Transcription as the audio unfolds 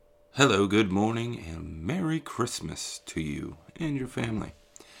Hello, good morning, and Merry Christmas to you and your family.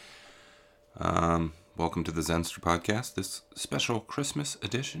 Welcome to the Zenster podcast, this special Christmas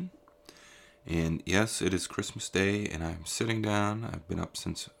edition. And yes, it is Christmas Day, and I'm sitting down. I've been up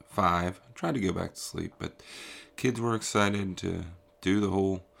since 5. I tried to go back to sleep, but kids were excited to do the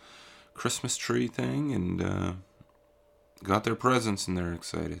whole Christmas tree thing and got their presents, and they're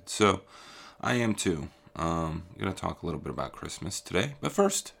excited. So I am too. I'm going to talk a little bit about Christmas today, but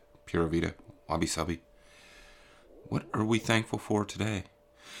first, Pura Vida, Wabi Sabi. What are we thankful for today?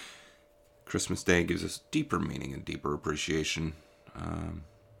 Christmas Day gives us deeper meaning and deeper appreciation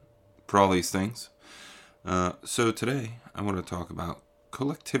for all these things. So today, I want to talk about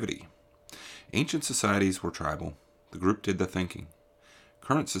collectivity. Ancient societies were tribal. The group did the thinking.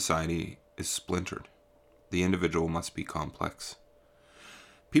 Current society is splintered. The individual must be complex.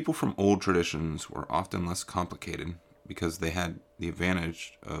 People from old traditions were often less complicated because they had the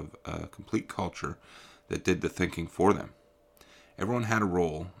advantage of a complete culture that did the thinking for them. Everyone had a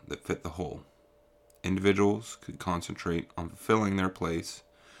role that fit the whole. Individuals could concentrate on fulfilling their place,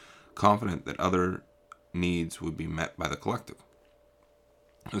 confident that other needs would be met by the collective.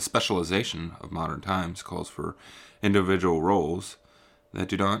 The specialization of modern times calls for individual roles that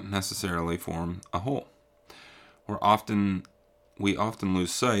do not necessarily form a whole. We often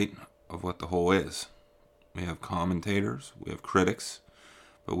lose sight of what the whole is. We have commentators, we have critics,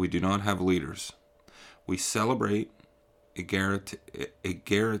 but we do not have leaders. We celebrate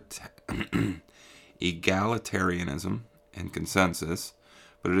egalitarianism and consensus,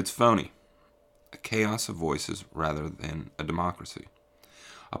 but it's phony. A chaos of voices rather than a democracy.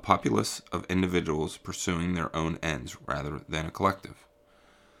 A populace of individuals pursuing their own ends rather than a collective.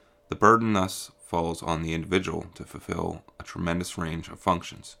 The burden thus falls on the individual to fulfill a tremendous range of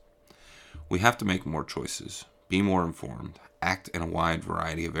functions. We have to make more choices, be more informed, act in a wide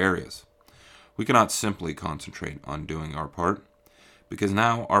variety of areas. We cannot simply concentrate on doing our part, because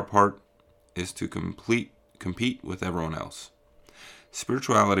now our part is to compete with everyone else.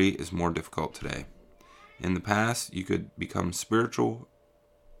 Spirituality is more difficult today. In the past, you could become a spiritual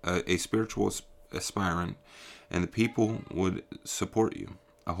aspirant, and the people would support you.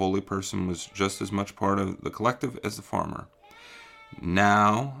 A holy person was just as much part of the collective as the farmer.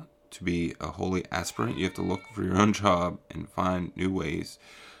 Now, to be a holy aspirant, you have to look for your own job and find new ways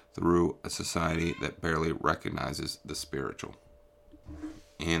through a society that barely recognizes the spiritual.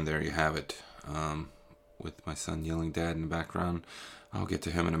 And there you have it. With my son yelling dad in the background. I'll get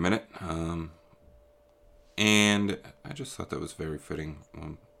to him in a minute. And I just thought that was very fitting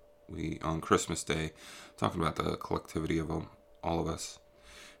when we, on Christmas Day, talking about the collectivity of all of us.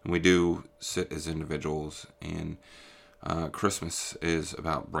 And we do sit as individuals, and Christmas is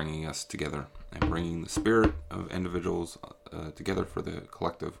about bringing us together and bringing the spirit of individuals together for the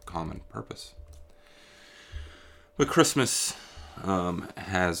collective common purpose. But Christmas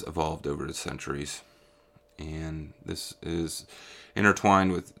has evolved over the centuries, and this is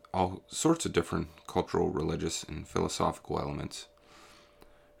intertwined with all sorts of different cultural, religious, and philosophical elements.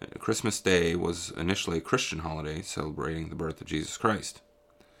 Christmas Day was initially a Christian holiday celebrating the birth of Jesus Christ.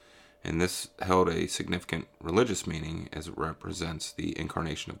 And this held a significant religious meaning as it represents the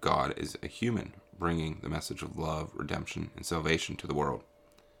incarnation of God as a human, bringing the message of love, redemption, and salvation to the world.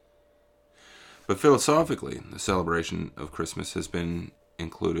 But philosophically, the celebration of Christmas has been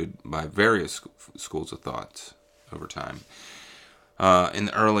included by various schools of thought over time. In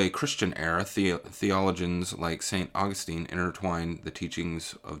the early Christian era, theologians like St. Augustine intertwined the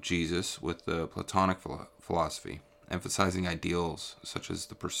teachings of Jesus with the Platonic philosophy, emphasizing ideals such as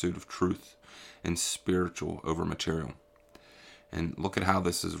the pursuit of truth and spiritual over material. And look at how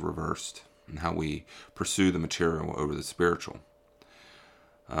this is reversed and how we pursue the material over the spiritual.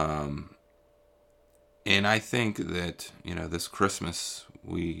 And I think that, this Christmas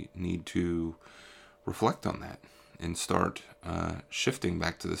we need to reflect on that and start shifting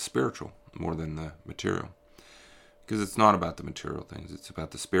back to the spiritual more than the material. Because it's not about the material things, it's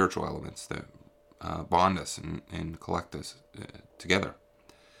about the spiritual elements that bond us and collect us together.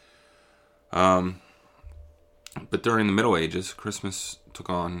 But during the Middle Ages, Christmas took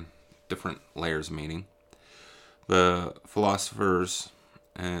on different layers of meaning. The philosophers,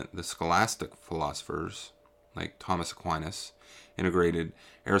 the scholastic philosophers, like Thomas Aquinas, integrated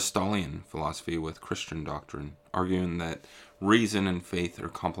Aristotelian philosophy with Christian doctrine, arguing that reason and faith are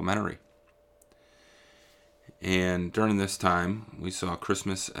complementary. And during this time, we saw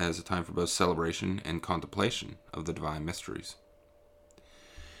Christmas as a time for both celebration and contemplation of the divine mysteries.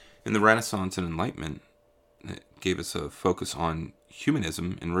 In the Renaissance and Enlightenment, it gave us a focus on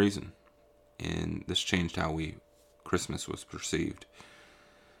humanism and reason, and this changed how Christmas was perceived.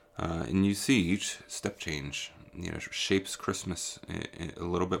 And you see each step change, shapes Christmas a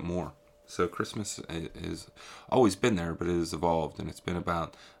little bit more. So Christmas has always been there, but it has evolved, and it's been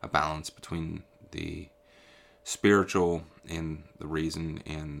about a balance between the spiritual and the reason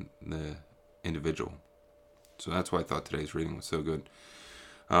and the individual. So that's why I thought today's reading was so good.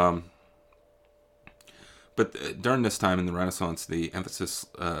 But during this time in the Renaissance, the emphasis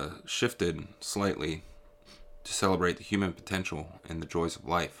shifted slightly to celebrate the human potential and the joys of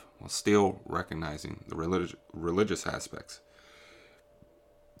life, while still recognizing the religious aspects.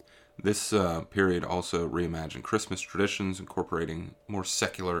 This period also reimagined Christmas traditions, incorporating more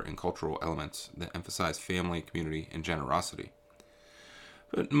secular and cultural elements that emphasize family, community, and generosity.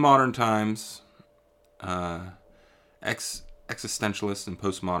 But in modern times, existentialists and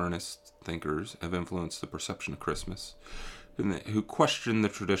postmodernist thinkers have influenced the perception of Christmas, who question the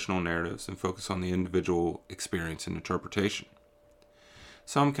traditional narratives and focus on the individual experience and interpretation.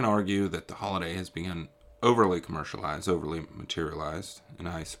 Some can argue that the holiday has become overly commercialized, overly materialized, and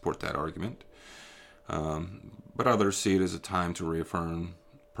I support that argument. But others see it as a time to reaffirm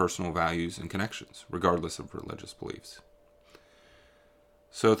personal values and connections, regardless of religious beliefs.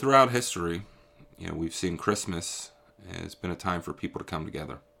 So throughout history, we've seen Christmas has been a time for people to come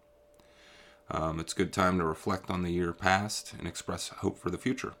together. It's a good time to reflect on the year past and express hope for the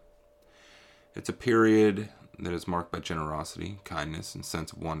future. It's a period that is marked by generosity, kindness, and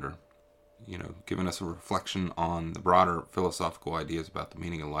sense of wonder, giving us a reflection on the broader philosophical ideas about the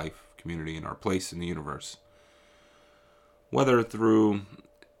meaning of life, community, and our place in the universe. Whether through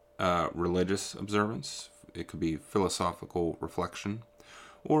religious observance, it could be philosophical reflection,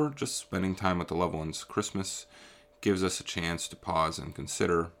 or just spending time with the loved ones, Christmas gives us a chance to pause and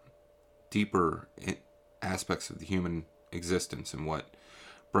consider deeper aspects of the human existence and what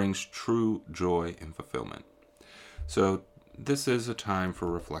brings true joy and fulfillment. So this is a time for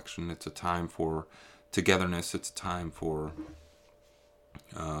reflection. It's a time for togetherness. It's a time for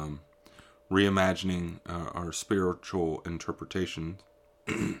reimagining our spiritual interpretation.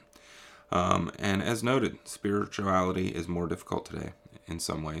 And as noted, spirituality is more difficult today in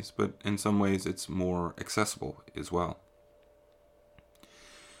some ways, but in some ways it's more accessible as well.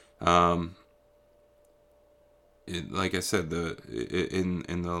 Like I said, in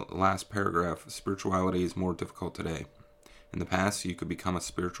the last paragraph, spirituality is more difficult today. In the past, you could become a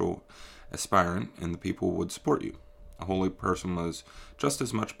spiritual aspirant and the people would support you. A holy person was just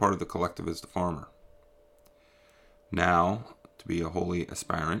as much part of the collective as the farmer. Now, to be a holy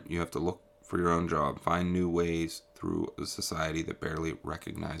aspirant, you have to look for your own job, find new ways through a society that barely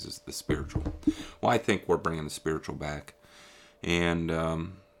recognizes the spiritual. Well, I think we're bringing the spiritual back. And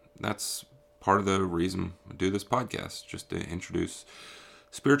that's part of the reason I do this podcast, just to introduce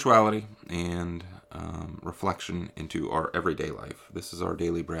spirituality and reflection into our everyday life. This is our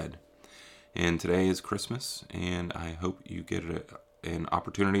daily bread. And today is Christmas, and I hope you get an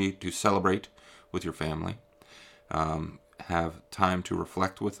opportunity to celebrate with your family. Have time to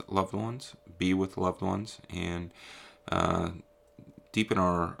reflect with loved ones, be with loved ones, and deepen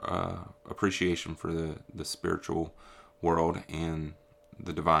our appreciation for the spiritual world and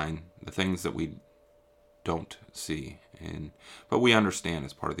the divine, the things that we don't see, but we understand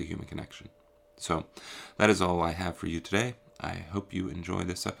as part of the human connection. So that is all I have for you today. I hope you enjoy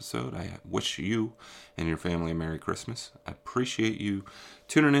this episode. I wish you and your family a Merry Christmas. I appreciate you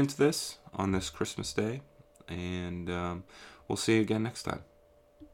tuning into this on this Christmas day, and we'll see you again next time.